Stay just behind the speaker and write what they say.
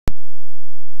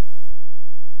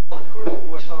The court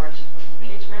was charged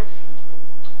impeachment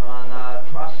on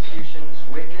prosecution's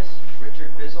witness,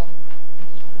 Richard Bizzle.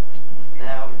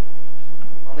 Now,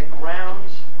 on the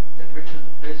grounds that Richard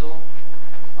Bizzle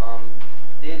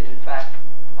did in fact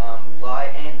lie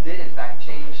and did in fact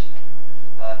change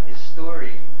his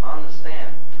story on the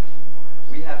stand,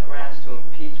 we have grounds to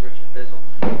impeach Richard Bizzle.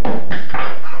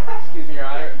 Excuse me, Your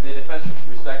Honor. The defense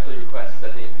respectfully requests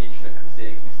that the impeachment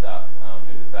proceedings be stopped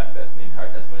due to the fact that the entire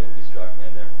testimony will be struck,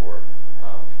 and therefore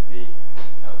the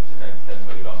defendant's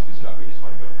testimony would also be struck. We just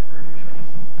want to go for a new trial.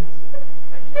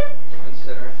 Thank you.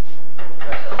 Consider it.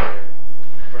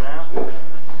 For now,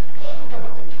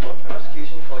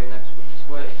 prosecution, call your next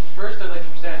witness. First, I'd like to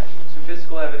present some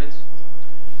physical evidence.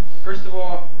 First of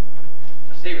all,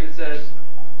 a statement that says,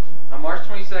 on March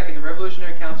 22nd, the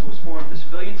Revolutionary Council was formed, a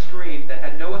civilian screen that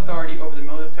had no authority over the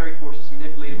military forces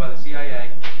manipulated by the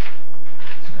CIA.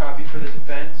 It's a copy for the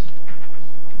defense,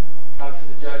 copy for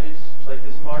the judges, like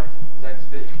this marked, is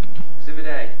Exhibit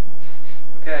A.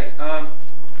 Okay,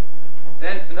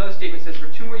 then another statement says, for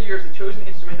 2 more years, the chosen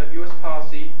instrument of U.S.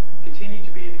 policy continued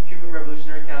to be the Cuban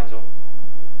Revolutionary Council.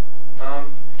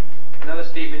 Another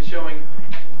statement showing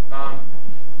that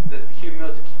the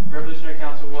Cuban Revolutionary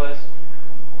Council was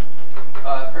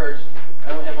purged.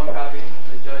 I only have one copy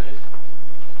for the judges.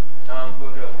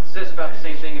 It says about the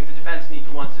same thing. If the defense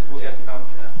wants it, we'll get the copy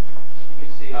for that. You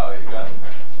can see. Oh, you got it.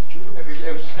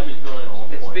 It was just going to be drilling on one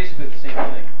point. It's basically the same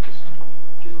thing.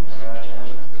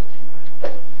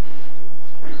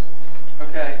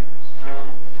 Okay.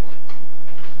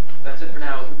 That's it for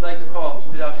now. We'd like to call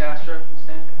Fidel Castro to the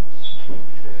stand.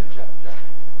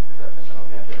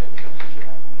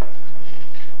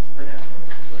 For now.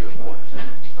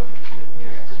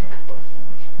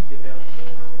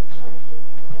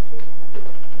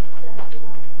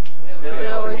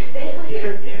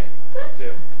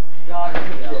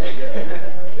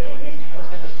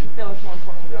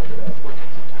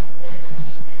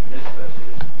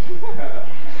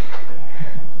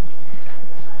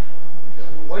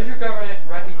 What is your government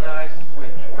recognized? Wait,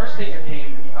 first state your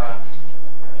name and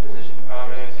position. My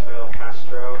name is Fidel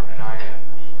Castro, and I am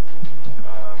the,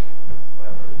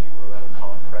 whatever you will ever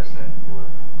call it, president or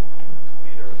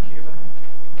leader of Cuba.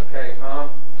 Okay,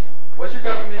 was your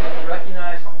government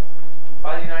recognized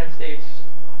by the United States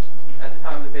at the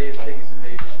time of the Bay of Pigs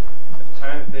invasion? At the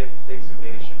time of the Bay of Pigs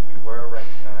invasion, we were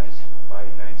recognized by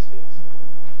the United States.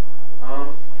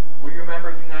 Were you a member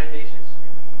of the United Nations?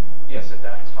 Yes, at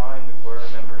that time, we were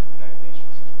a member of the United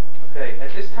Nations. Okay,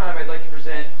 at this time I'd like to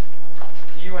present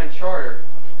the UN Charter.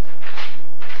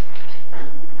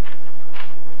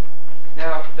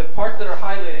 Now, the parts that are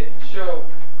highlighted show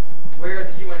where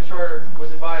the UN Charter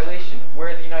was in violation,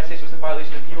 where the United States was in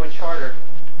violation of the UN Charter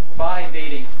by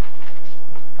invading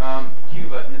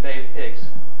Cuba in the Bay of Pigs.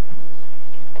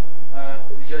 The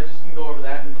judges can go over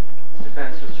that and the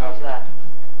defense just chops that.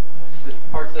 The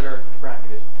parts that are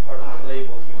bracketed. Part of the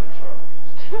label UN Charter.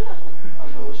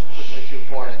 Push your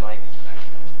points, Mike.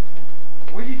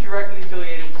 Were you directly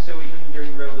affiliated with the Soviet Union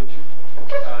during the revolution?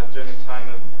 During the time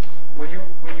of When you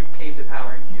came to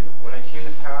power in Cuba? when I came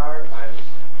to power, I was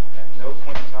at no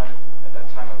point in time at that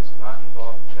time I was not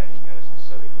involved with anything known as the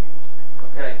Soviet Union.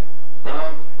 Okay.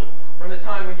 From the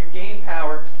time when you gained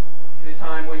power to the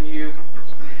time when you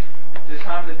to the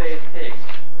time of the Bay of Pigs,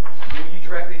 were you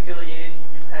directly affiliated?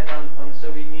 You depend on the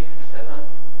Soviet Union at that time?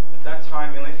 At that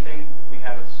time, the only thing we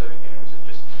had with the Soviet Union was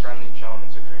just a friendly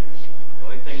gentleman's agreement. The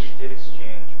only thing we did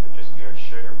exchange were just your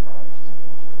sugar products.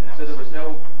 So there was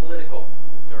no political.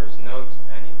 There was no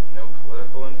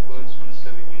political influence from the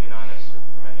Soviet Union on us or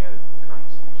from any other kind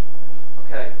of sanction.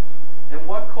 Okay. And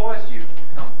what caused you to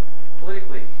become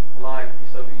politically allied with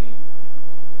the Soviet Union?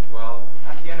 Well,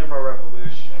 at the end of our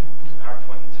revolution, at our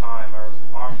point in time, our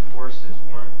armed forces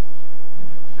weren't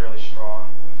fairly strong.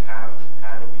 We had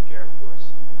a weak air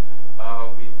force.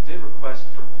 We did request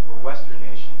for Western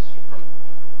nations from the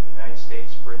United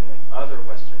States, Britain, and other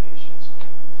Western nations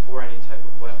for any type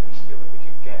of weapons deal that we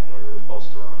could get in order to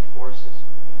bolster our armed forces.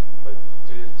 But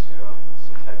due to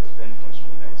some type of influence from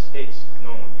the United States,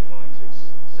 no one would be willing to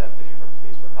accept any of our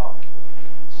pleas for help.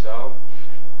 So,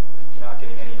 not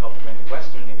getting any help from any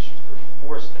Western nations, we were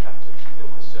forced to have to deal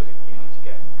with the Soviet Union to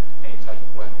get any type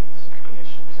of weapons,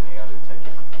 munitions, any other type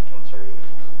of military aid.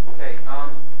 Okay.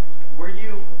 Were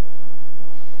you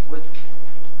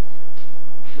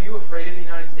afraid of the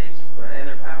United States and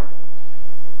their power?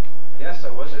 Yes, I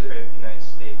was afraid of the United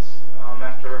States.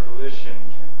 After revolution,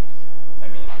 I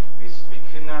mean, we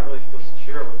could not really feel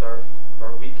secure with our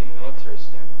weakened military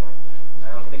standpoint.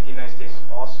 I don't think the United States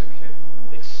also could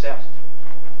accept,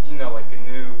 like a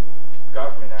new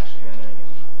government actually in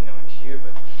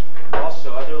Cuba.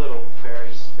 Also, other little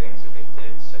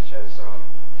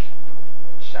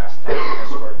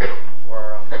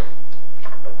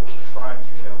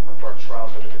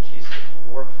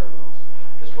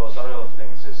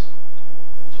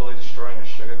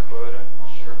quota,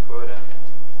 sure quota,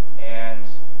 and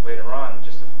later on,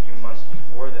 just a few months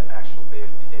before the actual Bay of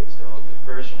Pigs, there were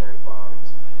diversionary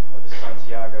bombings of the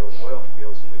Santiago oil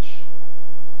fields in which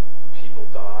people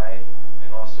died,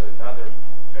 and also another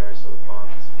various other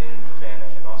bombings in Havana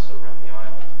and also around the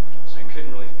island. So we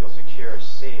couldn't really feel secure or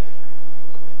safe.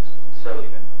 So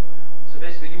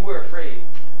basically, you were afraid,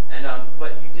 and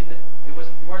but you didn't. You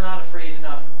were not afraid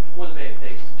enough before the Bay of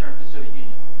Pigs to turn to the Soviet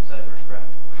Union. Is that correct?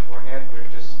 Beforehand, we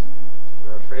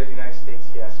were afraid of the United States,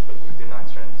 yes, but we did not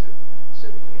turn to the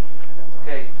Soviet Union at that time.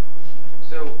 Okay.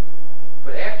 So,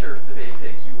 but after the Bay of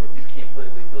Pigs, you became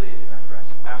politically affiliated. Is that correct?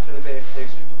 After the Bay of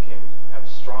Pigs, we have a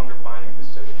stronger binding with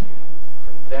the Soviet Union.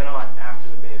 From then on, after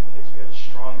the Bay of Pigs, we had a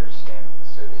stronger stand with the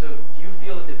Soviet So, Union. do you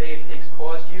feel that the Bay of Pigs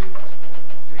caused you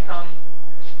to become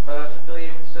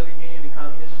affiliated with the Soviet Union and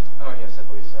communism? Oh, yes, I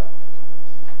believe so.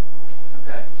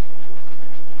 Okay.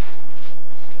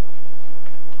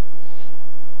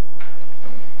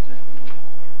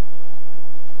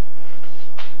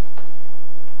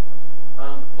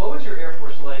 What was your Air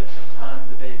Force like at the time of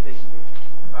the Bay of Pigs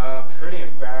invasion? Pretty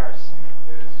embarrassing.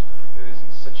 It was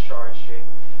in such sorry shape.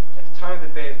 At the time of the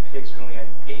Bay of Pigs, we only had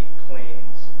 8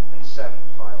 planes and 7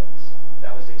 pilots.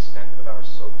 That was the extent of our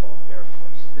so-called Air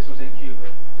Force. This was in Cuba.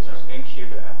 This was in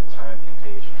Cuba at the time of the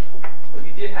invasion. But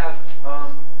you did have,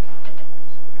 were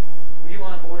you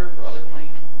on order for other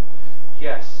planes?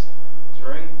 Yes.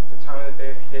 During the time of the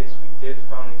Bay of Pigs, we did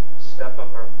finally step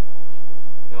up our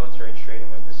military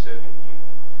trading with the Soviet Union.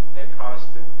 They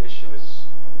promised to issue us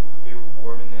new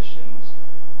war munitions,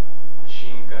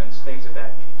 machine guns, things of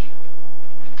that nature.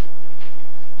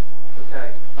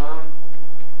 Okay.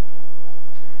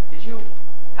 Did you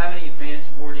have any advance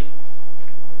warning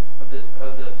of the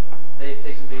Bay of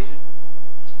Pigs invasion?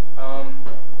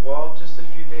 Well, just a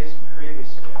few days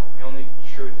previously, the only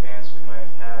true advance we might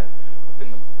have had would have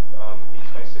been the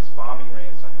B-26 bombing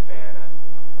raids on Havana,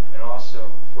 and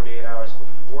also 48 hours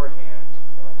beforehand,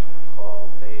 if I can recall,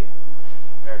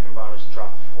 American bombers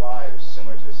dropped flyers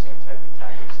similar to the same type of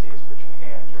tactics they used for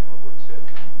Japan during World War II.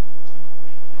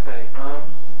 Okay.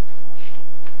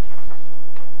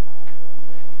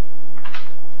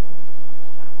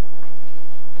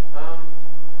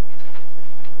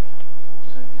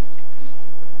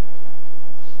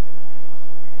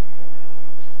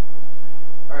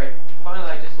 All right. Finally,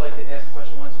 I'd just like to ask the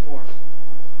question once more.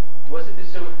 Was it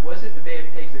the Bay of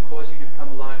Pigs that caused you to become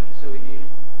allied with the Soviet Union?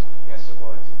 Yes, it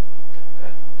was.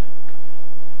 Okay.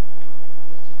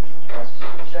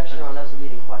 Objection on, that was a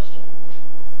leading question.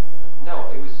 No,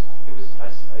 it was a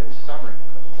summary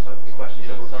of the question. You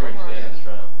know, summary today in this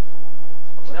round.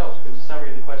 No, it was a summary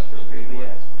of the question repeatedly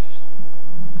asked.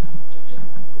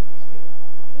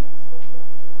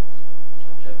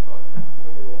 Jeff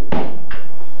Carter.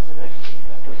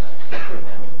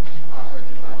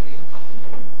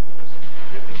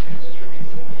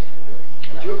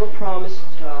 Did you ever promise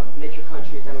to make your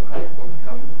country a democratic form of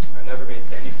government? I never made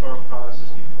any firm promises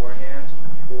beforehand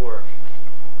or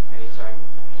anytime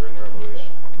during the revolution.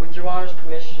 With Your Honor's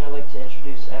permission, I'd like to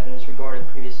introduce evidence regarding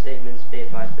previous statements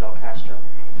made by Fidel Castro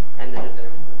and the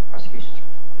prosecution's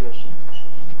permission.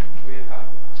 We have a copy.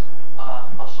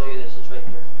 I'll show you this. It's right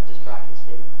here. This bracket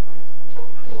statement.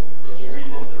 Read it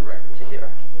into the record. To here.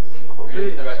 Read it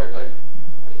into the record.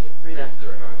 Read it. Into the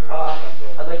record.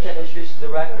 I'd like to introduce to the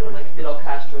record, I'd like Fidel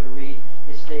Castro to read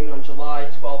his statement on July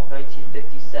 12,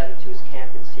 1957 to his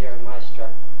camp in Sierra Maestra.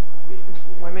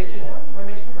 Why make it?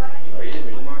 Read it.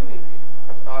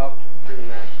 I'll read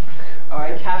that.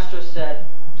 Alright, Castro said,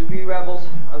 "Do we rebels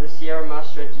of the Sierra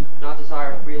Maestra do not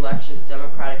desire free elections,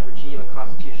 democratic regime, and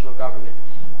constitutional government?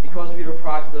 Because we are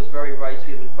deprived of those very rights,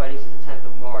 we have been fighting since the 10th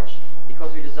of March.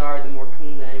 Because we desire them more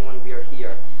keenly than anyone, we are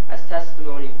here. As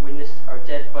testimony, witness our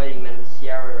dead fighting men of the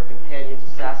Sierra and our companions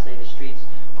assassinating the streets,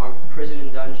 armed prison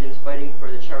and dungeons, fighting for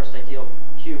the cherished ideal of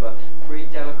Cuba, free,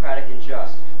 democratic, and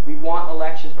just. We want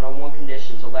elections, but on one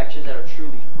condition, elections that are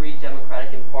truly free,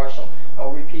 democratic, and impartial." I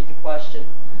will repeat the question.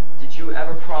 Did you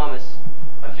ever promise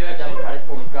a democratic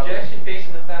form of government? Objection based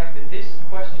on the fact that this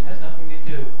question has nothing to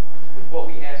do with what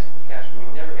we asked Castro. We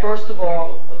never asked First of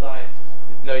all,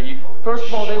 No, you. First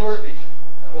of all, they were.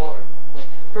 Well,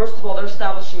 first of all, they're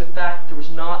establishing the fact that there was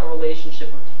not a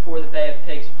relationship before the Bay of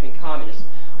Pigs between communists.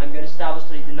 I'm going to establish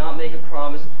that he did not make a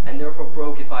promise and therefore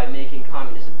broke it by making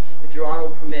communism. If Your Honor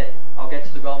will permit, I'll get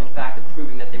to the relevant fact of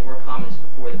proving that they were communists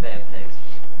before the Bay of Pigs.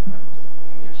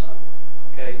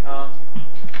 Okay.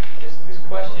 This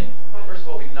question. First of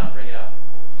all, we did not bring it up,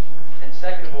 and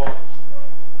second of all,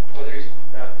 whether he's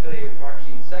affiliated with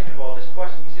democracy. And second of all, this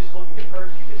question, he's just looking to purge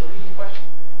you. It's a leading question.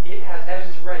 He has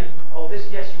evidence ready. Oh, this,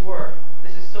 yes, you were.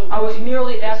 This is so. I was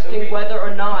merely asking whether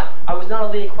or not. I was not a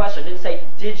leading question. question. I didn't say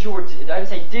did you or I didn't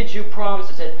say did you promise.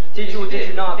 I said did you or did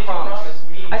you not Did you promise. promise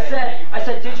me I that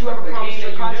said did you ever promise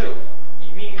your country?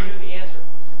 You mean you knew the answer?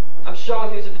 I'm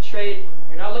showing who's a betrayed.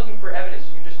 You're not looking for evidence.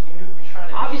 You're trying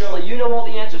to. Obviously, you know all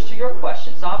the answers to your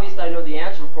questions. Obviously, I know the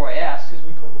answer before I ask. Now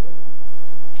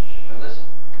listen.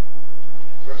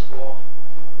 First of all,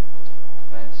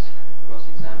 defense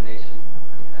cross-examination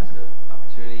has the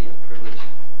opportunity and privilege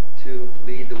to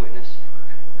lead the witness.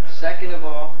 Second of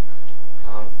all,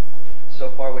 so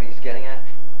far what he's getting at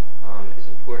is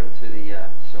important to the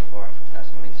so far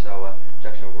testimony. So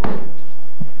objection overruled.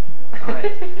 All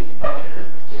right. All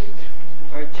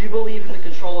right. Do you believe in the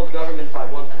control of government by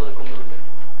one political movement?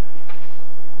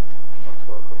 One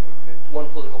political movement, One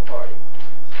political party.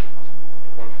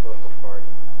 one political party.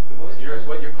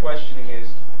 What you're questioning is,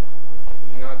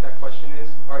 you know what that question is?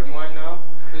 All right, you want to know?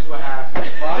 This is what happened.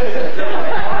 All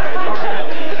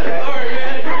right,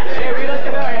 man. Hey, we look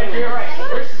at that. You're right.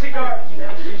 Where's the cigar?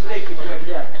 Restate the question.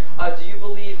 Yeah. Do you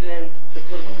believe in the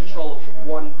political control of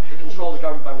the control of the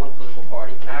government by one political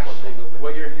party? Actually,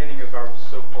 what you're hinting about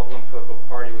so-called one political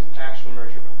party was an actual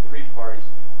merger of three parties.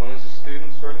 One was the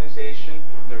students' organization,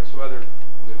 and there were two other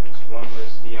movements. One was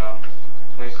the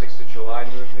 26th of July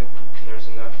movement, and there are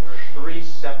three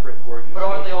separate organizations. But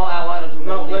aren't they all allied under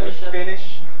No, one let me leadership?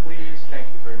 finish, please. Thank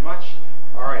you very much.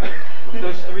 All right. With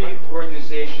those three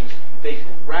organizations, they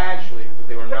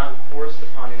were not forced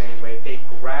upon in any way, they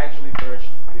gradually merged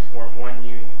to form one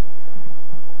union.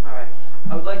 All right.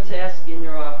 I would like to ask, in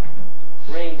your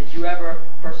reign, did you ever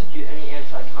persecute any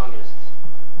anti-communists?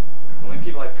 The only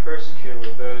people I persecuted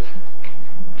were those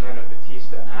men of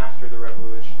Batista after the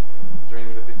revolution, during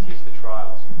the Batista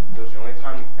trials. Those are the only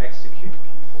time we executed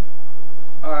people.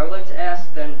 All right. I would like to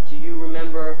ask then, do you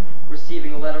remember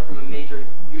receiving a letter from a Major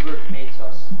Hubert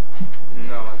Matos?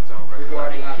 No, I don't recollect.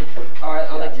 Regarding, all right,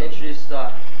 I'd like to introduce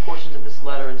portions of this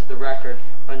letter into the record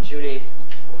on June 8,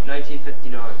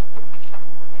 1959.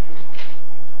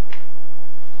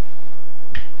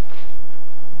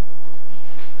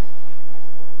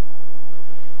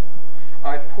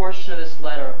 All right, portion of this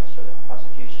letter, so the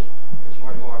prosecution, which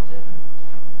weren't marked in.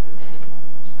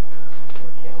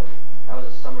 That was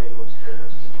a summary of what's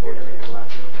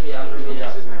Yeah, I'm going to read it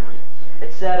out.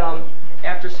 It said,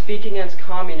 after speaking against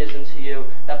communism to you,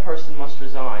 that person must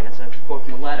resign. That's a quote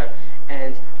from the letter.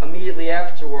 And immediately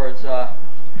afterwards,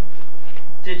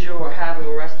 did you or have him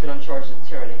arrested on charges of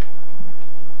tyranny?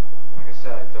 Like I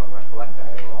said, I don't recollect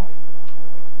that at all.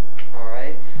 All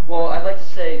right. Well, I'd like to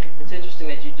say it's interesting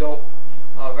that you don't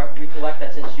recollect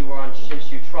that since you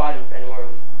tried him and were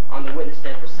on the witness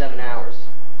stand for 7 hours.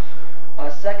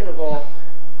 Second of all,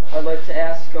 I'd like to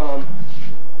ask, does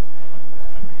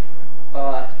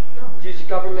the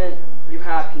government you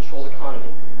have control the economy?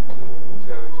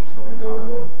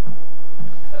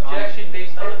 Objection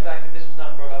based on the fact that this was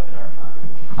not brought up in our time.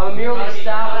 I'm merely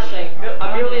establishing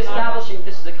that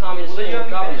this is a communist Well, then you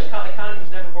form of have to finish. government. Economy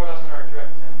was never brought up in our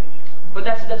direct examination. But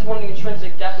that's one of the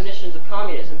intrinsic definitions of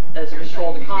communism, as a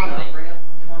controlled economy.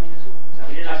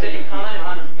 I said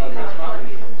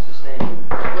economy.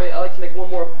 Wait, I'd like to make one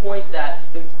more point that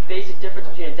the basic difference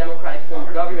between a democratic form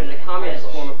of government and a communist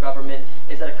form of government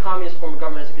is that a communist form of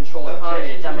government has a controlled economy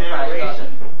and a democratic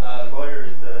doesn't.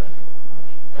 Lawyers,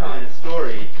 telling the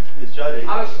story, the judge.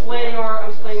 I'm explaining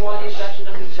why the objection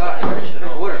doesn't start.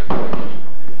 Order.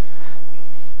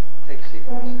 Take a seat.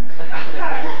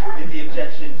 Is the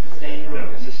objection sustained?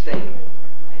 Sustained.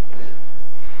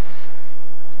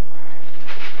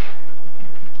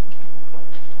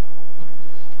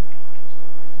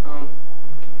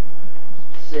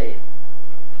 Let's see.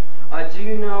 Do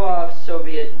you know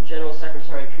Soviet General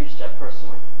Secretary Khrushchev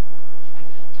personally?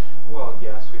 Well,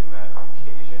 yes, we've met on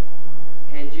occasion.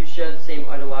 And do you share the same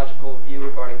ideological view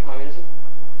regarding communism?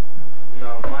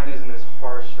 No, mine isn't as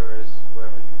harsh or as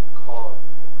whatever you call it.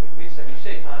 Wait a second, you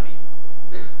say economy?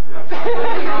 Did you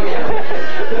say economy?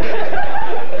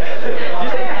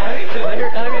 Did I hear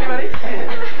economy, anybody?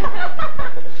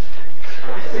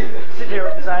 Sitting here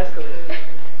with his eyes closed.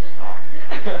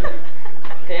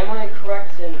 Okay, am I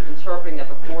correct in interpreting that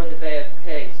before the Bay of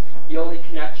Pigs, the only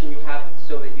connection you have with the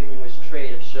Soviet Union was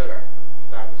trade of sugar?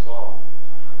 That was all.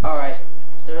 Alright,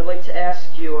 then I'd like to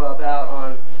ask you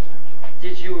about,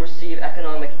 did you receive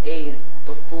economic aid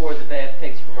before the Bay of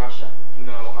Pigs from Russia?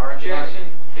 No, our Objection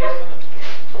based on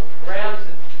the grounds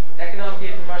that economic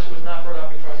aid from Russia was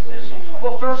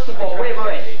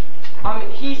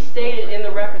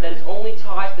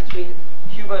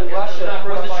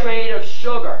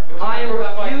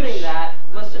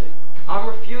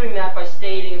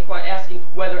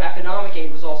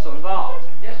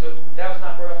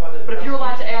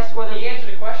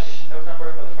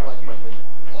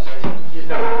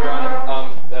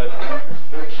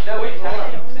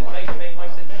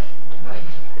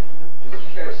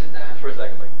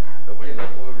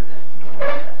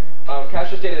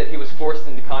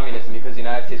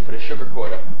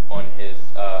quota on his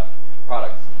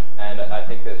products. And I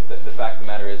think that the fact of the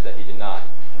matter is that he did not.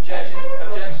 Objection.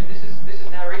 Objection. This is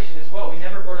narration as well. We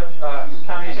never brought up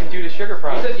communism due to sugar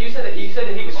products. You said that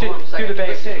he was to the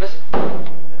Bay of Pigs.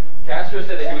 Castro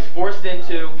said that he was forced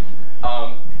into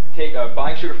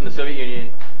buying sugar from the Soviet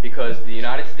Union because the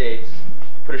United States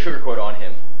put a sugar quota on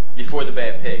him before the Bay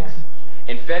of Pigs.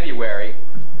 In February,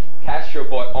 Castro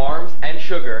bought arms and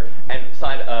sugar and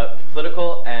signed a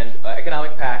political and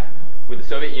economic pact with the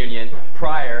Soviet Union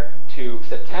prior to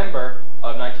September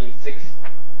of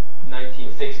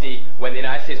 1960, when the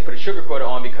United States put a sugar quota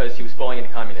on because he was falling into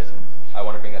communism. I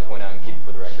want to bring that point out and keep it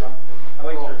for the record.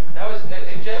 That was an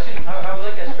objection. I would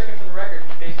like that stricken from the record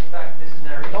based on the fact that this is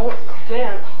narration. Oh,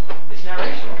 Dan. It's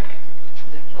narration.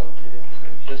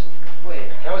 Listen. Wait.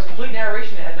 That was complete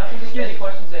narration. It had nothing to do with any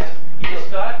questions asked. He just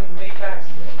got and made facts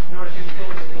in order to deal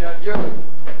with the judge. You're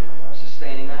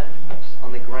sustaining that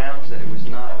on the grounds that it was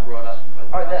not brought up by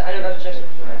the Alright, I know that's just.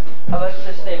 Let's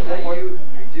just say one more. You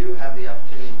do have the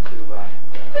opportunity to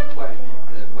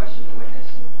question the witness.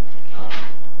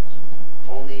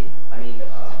 Only,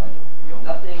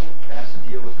 nothing that has to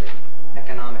deal with the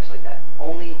economics like that.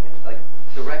 Only like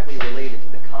directly related to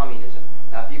the communism.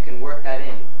 Now, if you can work that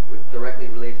in with directly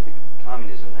related to the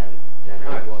communism, then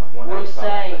What I'm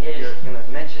saying if is, you're going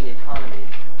to mention the economy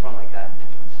front like that,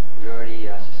 you already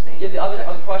sustained. yeah, the other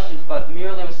questions, but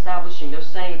merely I'm establishing. They're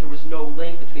saying that there was no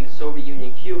link between the Soviet Union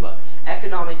and Cuba.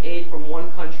 Economic aid from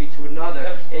one country to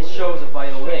another, it shows a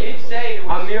vital link. They did say there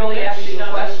was I'm merely asking the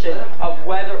question of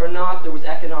whether or not there was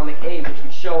economic aid which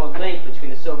would show a link between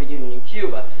the Soviet Union and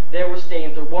Cuba. They were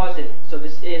stating there wasn't, so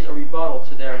this is a rebuttal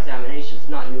to their examination. It's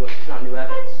not new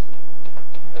evidence.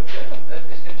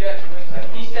 Objection.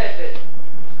 He said that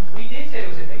we did say there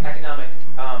was an economic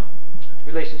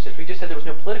relationships. We just said there was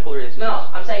no political relationships. No,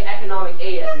 I'm saying economic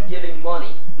aid as in giving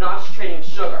money, not just trading in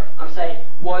sugar. I'm saying,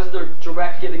 was there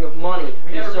direct giving of money We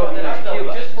from the never brought Soviet that up, Union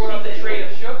though. to Cuba? We just brought up the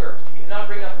trade of sugar. We did not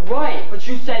bring up... Right, but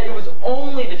you said it was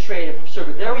only the trade of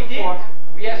sugar. No, we did.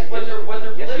 We asked, was there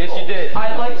political? Yes, you did.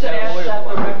 I'd like to ask that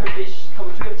the record be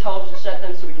come to a television set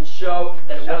then so we can show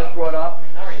that it was brought up.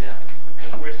 Not right now.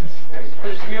 But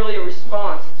it's merely a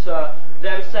response to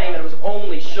them saying that it was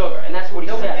only sugar, and that's what he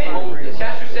No, we said. didn't. Only.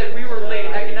 Castro said we were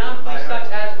related economically,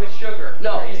 such as with sugar.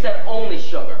 No, he said only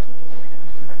sugar.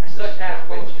 Such as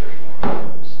with sugar.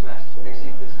 Mr. Master, next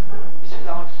seat, please. Mr.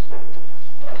 Collins,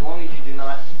 as long as you do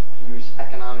not use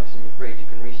economics in your phrase, you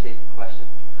can restate the question.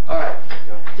 Alright.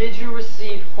 Go ahead. Did you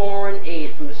receive foreign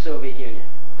aid from the Soviet Union?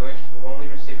 We only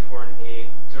received foreign aid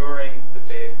during the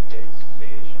Bay of Pigs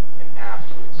invasion and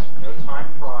afterwards. No time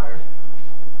prior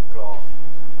at all.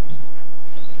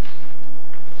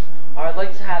 I'd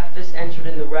like to have this entered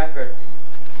in the record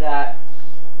that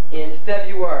in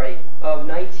February of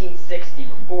 1960,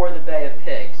 before the Bay of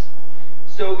Pigs,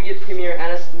 Soviet Premier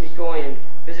Anis Mikoyan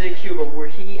visited Cuba, where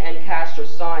he and Castro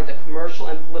signed a commercial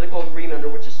and political agreement under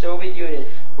which the Soviet Union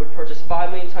would purchase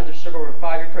 5 million tons of sugar over a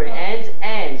 5-year period,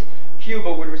 and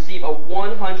Cuba would receive a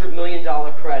 $100 million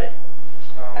credit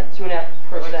at 2.5%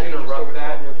 I'd like to interest over interrupt a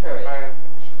that. 5-year period.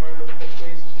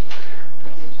 Please.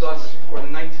 Thus, for the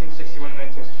 1961 to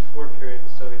 1964 period,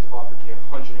 the Soviets offered the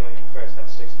 100 million credits.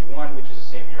 That's 61, which is the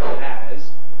same year as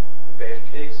the Bay of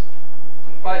Pigs.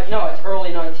 But no, it's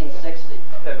early 1960.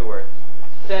 February.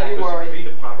 That was February. agreed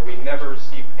upon, but we never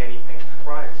received anything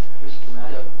prior. Mr.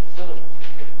 Master.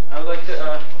 I would like to,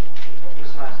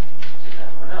 Mr. Master. Sit down.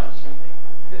 no.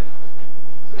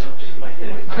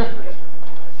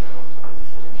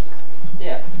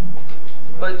 Yeah.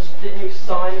 But didn't you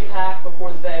sign the pact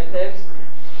before the Bay of Pigs?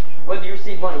 Whether you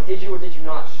received money, did you or did you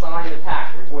not sign the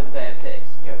pact before the Bay of Pigs?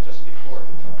 Yeah, just before.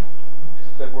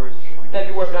 February.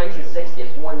 February of 1960,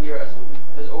 it's 1 year,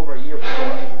 there's over a year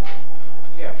before.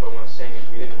 Yeah, but what I'm saying is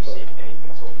we didn't receive anything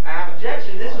until after.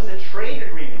 Objection, this was a trade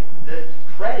agreement. The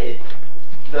credit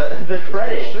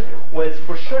was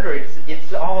for sugar.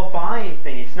 It's all a buying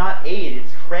thing. It's not aid.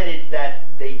 It's credit that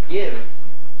they give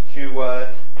to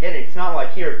get it. It's not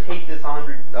like, here, take this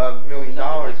 $100 million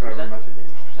or however much it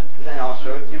is. Then I'll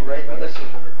show it to you right But here. listen,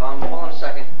 hold on a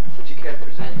second. Would you care to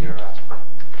present your?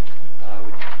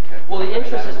 Well, the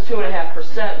interest is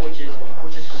 2.5%, which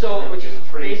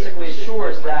basically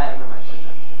assures that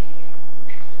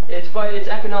it's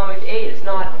economic aid. It's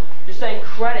not. You're saying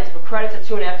credits, but credits at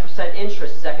 2.5%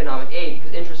 interest is economic aid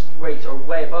because interest rates are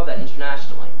way above that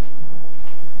internationally.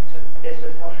 Yes,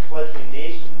 but help developing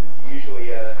nations,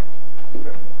 usually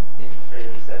interest rate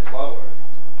is set lower.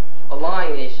 A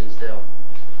lying nations do.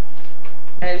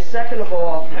 And second of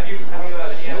all, Have you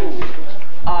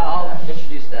I'll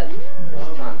introduce that this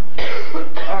time.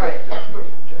 All right.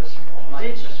 Mike,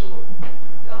 Did you-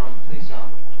 please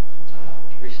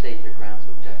restate your grounds of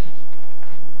objection.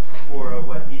 For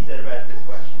what he said about this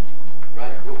question.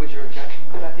 Right. What was your objection?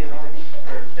 About the authority.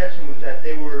 Her objection was that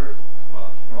they were,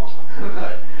 well, wrong.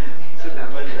 But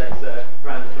whether that's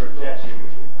grounds for objection,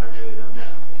 I really don't know.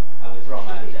 I withdraw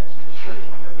my objection.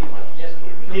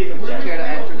 Would you care to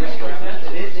answer this question?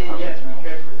 Yes, we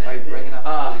care to present. All right, bring it up.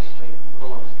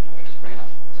 Hold on. Just bring it up.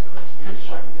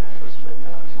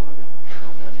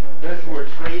 Those were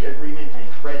trade agreement and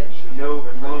credit. No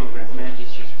loan agreement.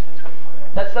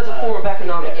 That's a form of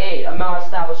economic aid. Amount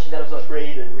established that was a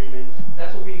Trade agreement.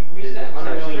 That's what we said.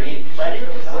 $100 million in credit.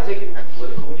 We'll take it.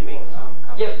 What do you mean?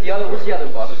 yeah. The other where's the other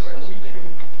book?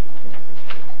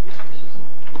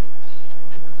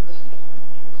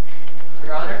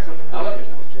 Your Honor,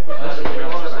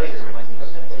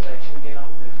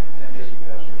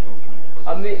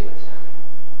 I mean,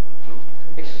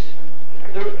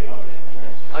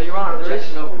 Your Honor, there is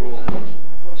Objection overruled.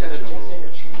 Objection overruled.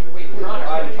 wait, Your Honor.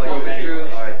 Oh, you withdrew?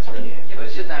 All right.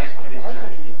 Sit down.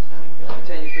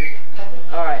 Continue, please.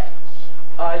 all right.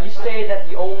 You stated that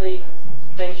the only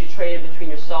things you traded between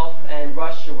yourself and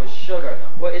Russia was sugar.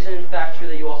 Well, isn't it in fact true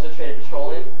that you also traded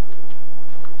petroleum?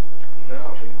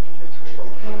 No.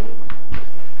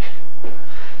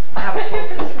 I have a phone.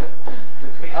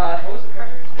 What was the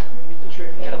question? You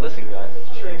gotta listen, guys.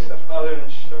 Trading stuff other than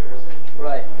sugar.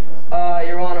 Right.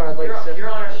 Your Honor, I'd like to. Your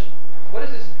Honor, what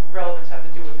does this relevance have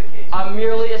to do with the case? I'm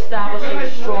merely establishing a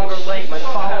stronger link. My Oil,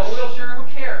 follow. sugar, who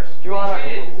cares? Your Honor. We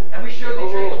traded, and we showed they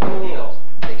traded full deals.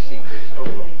 Take a seat, please.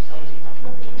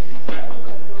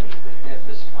 Yes,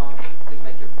 Mr. Collins, please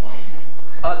make your point.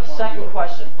 The second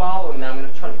question following that, I'm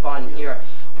going to try to find here,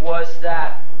 was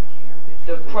that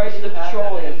the price of the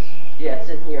petroleum. Yeah, it's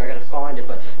in here. I got to find it,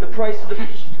 but the price of the.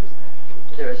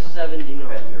 There is 70. I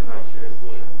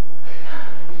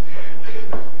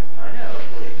know.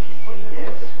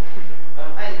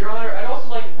 Your Honor, I'd also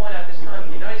like to point out this time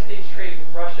the United States trades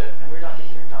with Russia, and we're not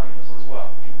considered communists as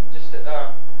well. Just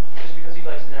because he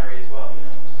likes to narrate as well, you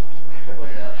know. Just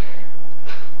point it out.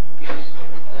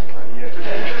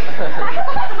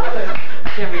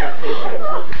 Can't read our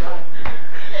paper.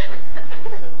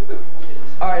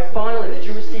 All right. Finally, did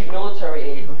you receive military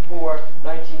aid before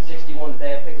 1961, the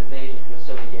Bay of Pigs invasion from the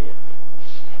Soviet Union?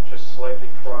 Just slightly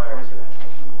prior to that.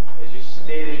 As you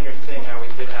stated in your thing, how we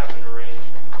did have an arrangement,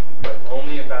 but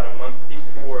only about a month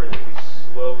before did we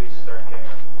slowly start getting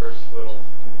our first little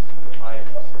items.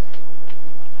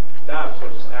 That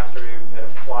was just after we had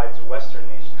applied to Western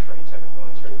nations for any type of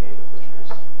military aid, of which we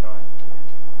received none.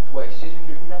 Wait, excuse me. Can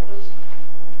you repeat that, please?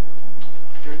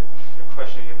 You're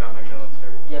questioning about my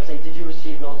military. Yeah, I'm saying, did you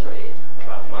receive military aid?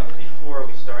 About a month before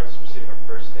we started receiving our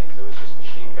first things, it was just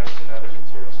machine guns and other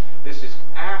materials. This is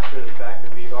after the fact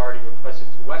that we had already requested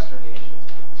to Western nations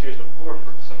 2 years before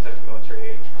for some type of military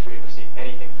aid. We didn't receive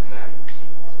anything from them.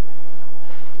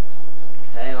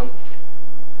 Okay,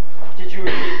 did you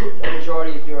receive a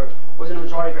majority of your, was it a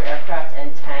majority of your aircraft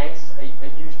and tanks, a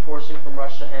huge portion from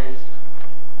Russia and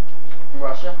from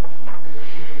Russia?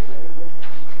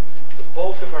 The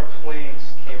bulk of our planes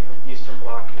came from Eastern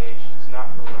Bloc nations,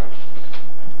 not from Russia.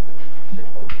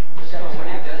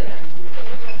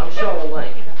 I'm showing a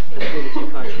link between the two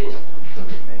countries.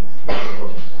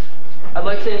 I'd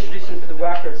like to introduce into the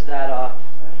records that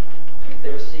they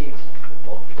received,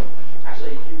 well,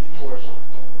 actually a huge portion.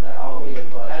 That I'll leave it,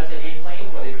 but Out of the 8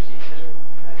 planes, what they received?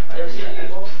 they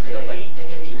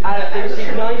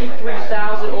received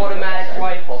 93,000 automatic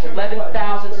rifles,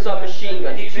 11,000 submachine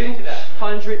guns,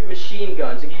 200 machine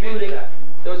guns, including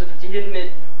those of he didn't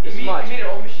admit this much. He made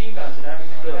all machine guns and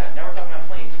everything like that. Now we're talking about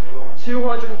planes.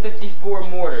 254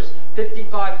 mortars,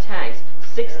 55 tanks,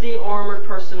 60 armored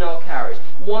personnel carriers,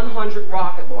 100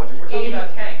 rocket launchers, We're talking 80.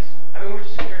 about tanks. I mean, we're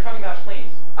talking about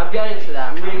planes. I'm getting to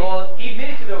that. I'm reading all. He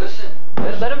admitted to those. Listen.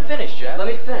 Let him finish, Jeff. Let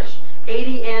me finish.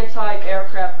 80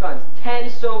 anti-aircraft guns, 10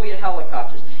 Soviet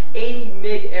helicopters, 80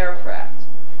 MiG aircraft,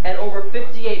 and over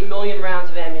 58 million rounds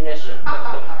of ammunition.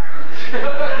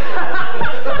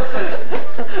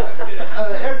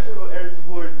 Air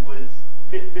support was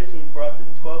 15 for us and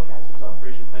 12 Castro's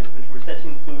operation planes, which were set to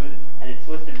include, and it's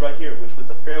listed right here, which was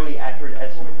a fairly accurate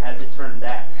estimate as it turned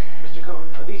out. Mr. Cohen,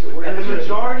 these are And the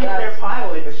majority of their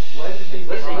pilots, excuse me,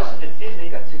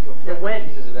 It went.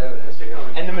 Pieces of evidence.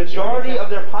 and the majority of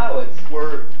their pilots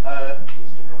were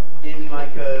in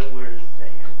like where is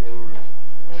it? They were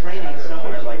training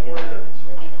somewhere like in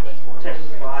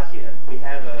Czechoslovakia. We had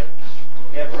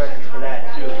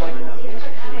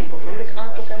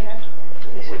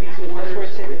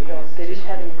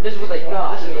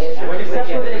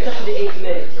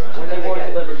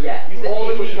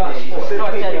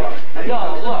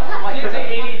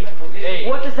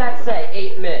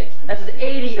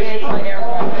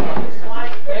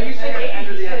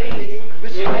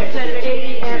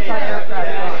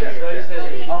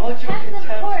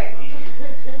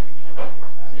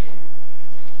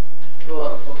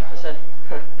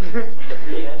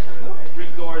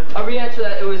I'll re-answer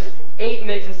that. It was 8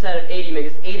 MiGs instead of 80 MiGs.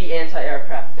 It's 80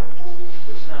 anti-aircraft guns.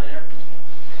 Which is not an airplane.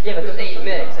 Yeah, but there's 8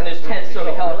 MiGs, and there's 10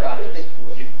 Soviet helicopters.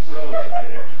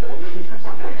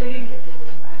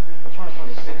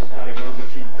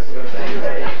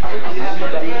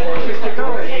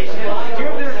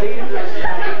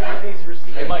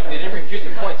 Hey, Mike, they didn't refute the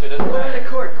point, so it doesn't matter. the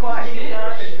court, quiet.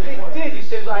 They did. You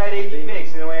said I had 80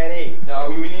 MiGs, and I had 8.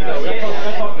 No, we need to. We're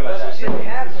not talking about that.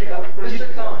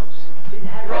 Mr. Cohen.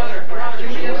 Your Honor, can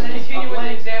we continue with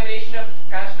the examination of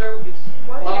Castro?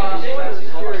 I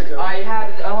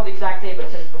don't have the exact date, but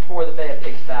it says before the Bay of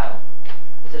Pigs battle.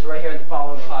 It says right here in the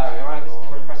following file. Your Honor, this is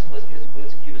for the press list because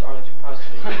balloons and Cuba's armed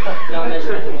supposedly. Now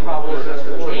measuring the problems of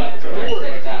the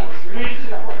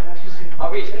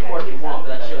I'll read it to the court if you want,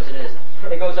 but that shows it is.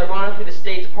 It goes, ironically, the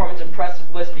State Department's impressive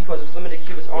list, because it was limited to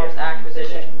Cuba's arms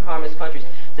acquisitions from communist countries,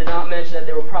 did not mention that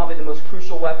they were probably the most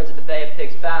crucial weapons at the Bay of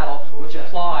Pigs battle, which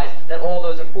implies that all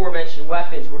those aforementioned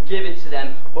weapons were given to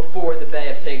them before the Bay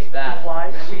of Pigs battle.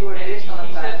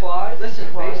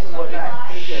 Listen, based on the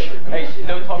fact. Hey,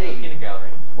 no talk to the peanut gallery.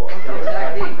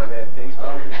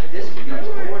 This could be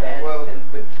before that. Well,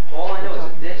 but all I know is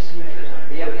that this,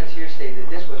 the evidence here states that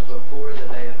this was before the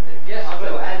Bay of Pigs. Yes,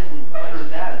 So as it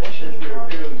turned out, it says there were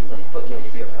clearly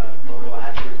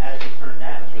as it turned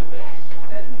out,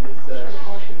 and this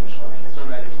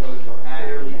somebody closed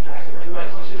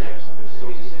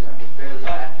fairly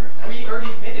accurate. We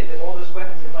already admitted that all those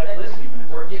weapons that Mike listed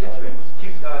were given to him.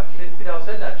 Fidel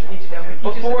said that.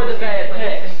 Before the Bay of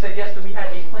Pigs. And he said yes, that we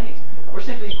had 8 planes. We're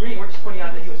simply agreeing. We're just pointing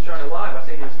out that he was trying to lie by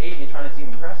saying there was 80 and trying to seem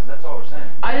impressive. That's all we're saying.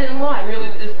 I didn't lie. Merely,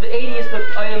 the 80 is the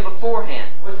item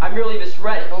beforehand. I merely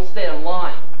misread it. Don't state I'm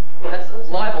lying. That's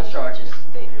libel charges.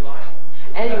 You're lying.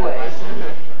 Anyways.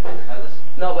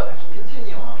 No, but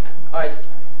Continue on. alright,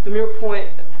 the mere point,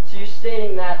 so you're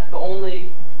stating that the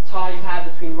only tie you had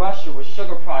between Russia was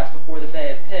sugar products before the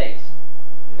Bay of Pigs.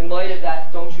 In light of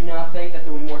that, don't you now think that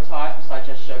there were more ties besides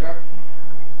just sugar?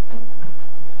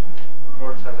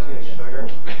 More type of sugar.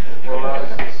 Well,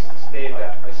 I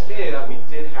stated that we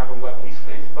did have a weapons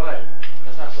case, but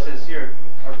that's not what it says here.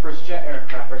 Our first jet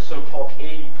aircraft, our so-called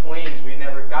 80 planes, we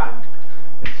never got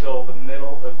until the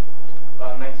middle of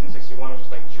 1961, which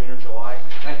was like June or July.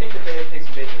 And I think the Bay of Pigs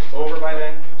invasion was over by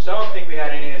then, so I don't think we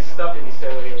had any of the stuff that he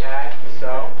said we had.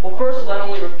 So. Well, first of all, that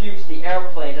only refutes the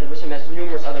airplanes, and which has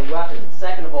numerous other weapons. And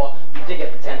second of all, you did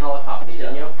get the 10 helicopters,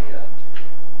 didn't you? Yeah.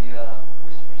 Do you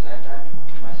wish to present that?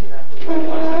 Can I see that, please?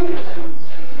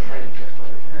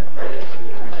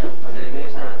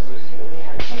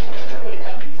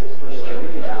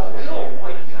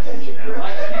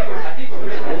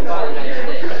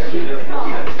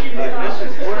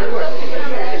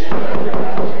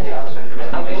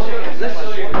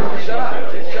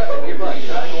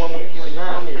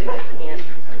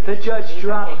 The judge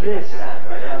dropped this.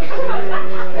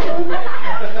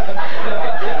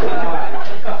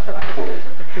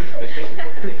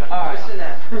 Alright, listen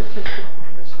now.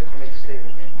 Let's look and make a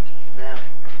statement here. Now,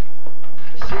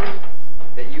 the scene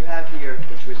that you have here,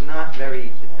 which was not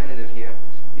very definitive here,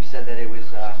 you said that it was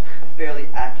a fairly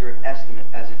accurate estimate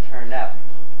as it turned out.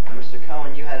 And Mr.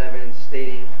 Cohen, you had evidence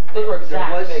stating Those were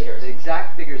exact figures. The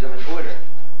exact figures of an order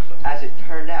as it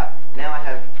turned out. Now I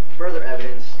have further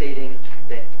evidence stating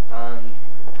that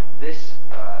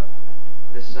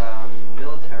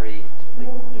military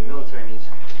means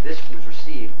this was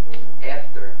received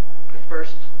after the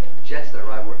first jets that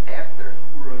arrived were after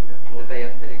the Bay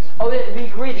of Pigs. Oh, we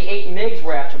agree the 8 MiGs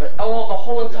were after, but the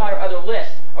whole entire other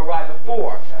list arrived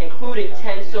before, including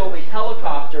 10 Soviet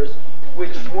helicopters,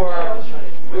 which were also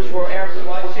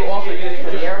used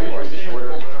for the Air Force.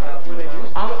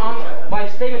 My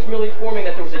statement's merely forming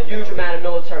that there was a huge amount of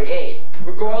military aid.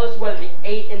 Regardless of whether the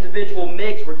 8 individual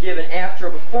MiGs were given after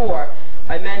or before,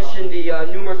 I mentioned the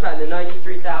numerous, the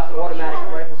 93,000 automatic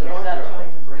rifles, and etc.